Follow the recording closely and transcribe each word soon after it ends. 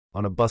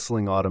On a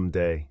bustling autumn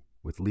day,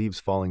 with leaves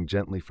falling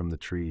gently from the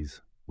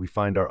trees, we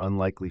find our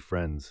unlikely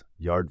friends,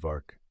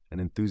 Yaardvark, an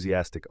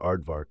enthusiastic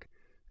aardvark,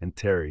 and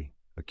Terry,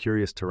 a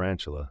curious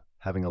tarantula,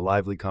 having a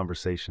lively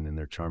conversation in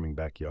their charming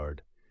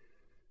backyard.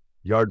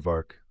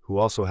 Yaardvark, who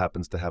also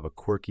happens to have a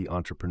quirky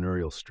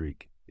entrepreneurial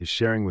streak, is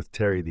sharing with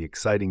Terry the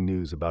exciting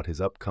news about his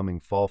upcoming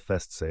Fall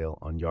Fest sale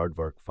on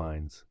Yaardvark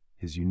Finds,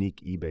 his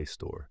unique eBay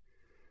store.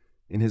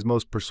 In his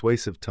most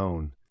persuasive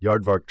tone,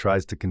 Yaardvark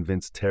tries to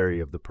convince Terry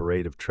of the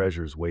parade of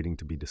treasures waiting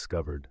to be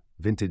discovered: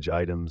 vintage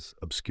items,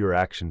 obscure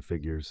action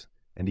figures,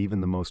 and even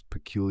the most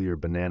peculiar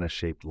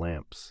banana-shaped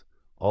lamps,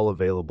 all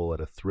available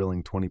at a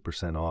thrilling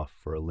 20% off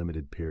for a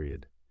limited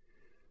period.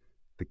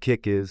 The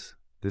kick is,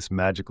 this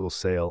magical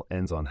sale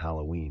ends on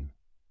Halloween.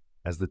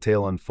 As the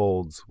tale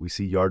unfolds, we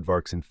see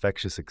Yaardvark's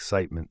infectious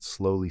excitement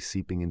slowly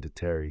seeping into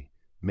Terry,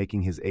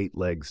 making his 8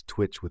 legs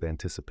twitch with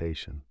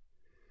anticipation.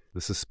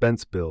 The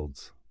suspense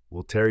builds.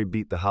 Will Terry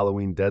beat the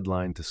Halloween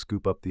deadline to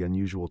scoop up the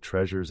unusual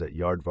treasures at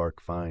Yaardvark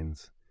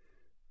Finds?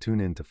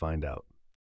 Tune in to find out.